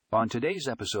On today's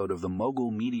episode of the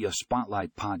Mogul Media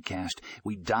Spotlight podcast,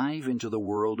 we dive into the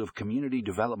world of community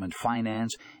development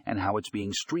finance and how it's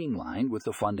being streamlined with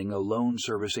the Fundingo loan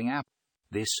servicing app.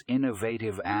 This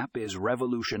innovative app is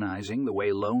revolutionizing the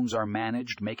way loans are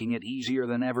managed, making it easier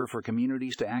than ever for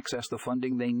communities to access the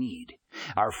funding they need.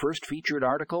 Our first featured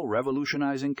article,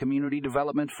 Revolutionizing Community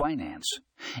Development Finance,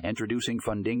 introducing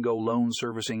Fundingo loan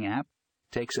servicing app,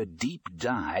 takes a deep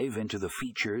dive into the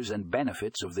features and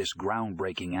benefits of this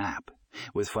groundbreaking app.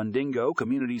 With Fundingo,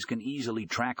 communities can easily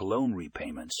track loan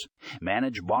repayments,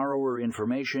 manage borrower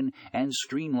information, and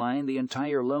streamline the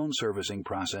entire loan servicing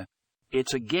process.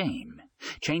 It's a game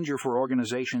changer for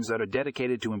organizations that are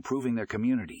dedicated to improving their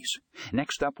communities.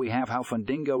 Next up, we have how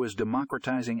Fundingo is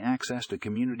democratizing access to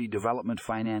community development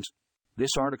finance.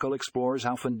 This article explores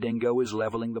how Fundingo is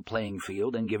leveling the playing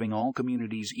field and giving all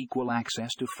communities equal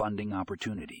access to funding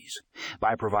opportunities.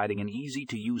 By providing an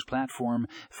easy-to-use platform,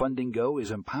 Fundingo is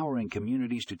empowering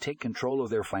communities to take control of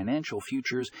their financial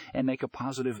futures and make a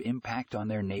positive impact on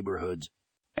their neighborhoods.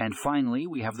 And finally,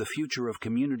 we have the future of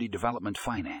community development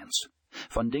finance.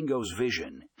 Fundingo's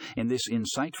vision. In this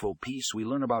insightful piece, we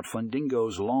learn about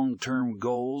Fundingo's long-term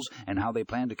goals and how they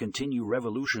plan to continue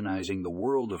revolutionizing the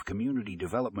world of community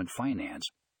development finance.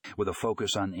 With a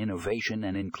focus on innovation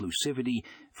and inclusivity,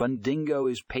 Fundingo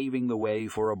is paving the way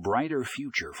for a brighter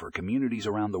future for communities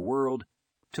around the world.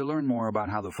 To learn more about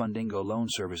how the Fundingo loan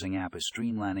servicing app is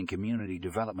streamlining community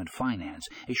development finance,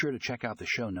 be sure to check out the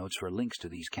show notes for links to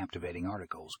these captivating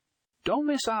articles. Don't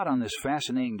miss out on this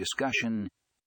fascinating discussion